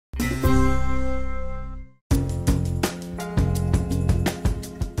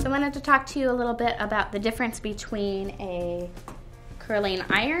So I wanted to talk to you a little bit about the difference between a curling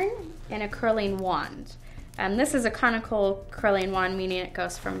iron and a curling wand. This is a conical curling wand, meaning it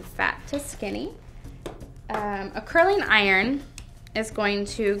goes from fat to skinny. A curling iron is going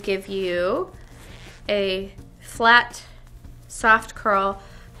to give you a flat, soft curl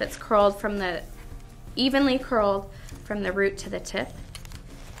that's evenly curled from the root to the tip.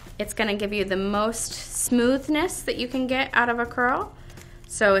 It's going to give you the most smoothness that you can get out of a curl.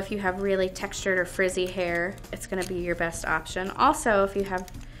 So if you have really textured or frizzy hair, it's going to be your best option. Also, if you have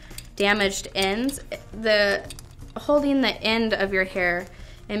damaged ends, holding the end of your hair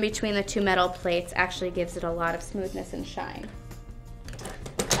in between the two metal plates actually gives it a lot of smoothness and shine.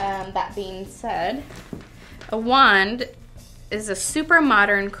 That being said, a wand is a super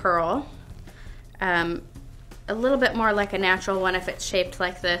modern curl, a little bit more like a natural one if it's shaped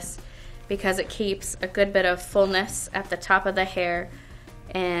like this, because it keeps a good bit of fullness at the top of the hair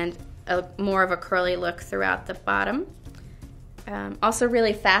and more of a curly look throughout the bottom. Also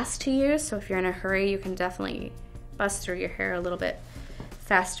really fast to use, so if you're in a hurry, you can definitely bust through your hair a little bit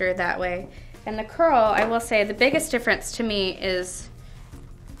faster that way. And the curl, I will say, the biggest difference to me is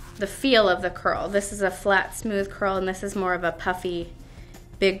the feel of the curl. This is a flat, smooth curl, and this is more of a puffy,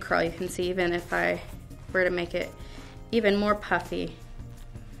 big curl. You can see even if I were to make it even more puffy.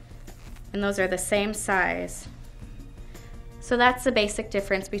 And those are the same size. So that's the basic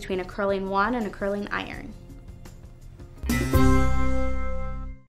difference between a curling wand and a curling iron.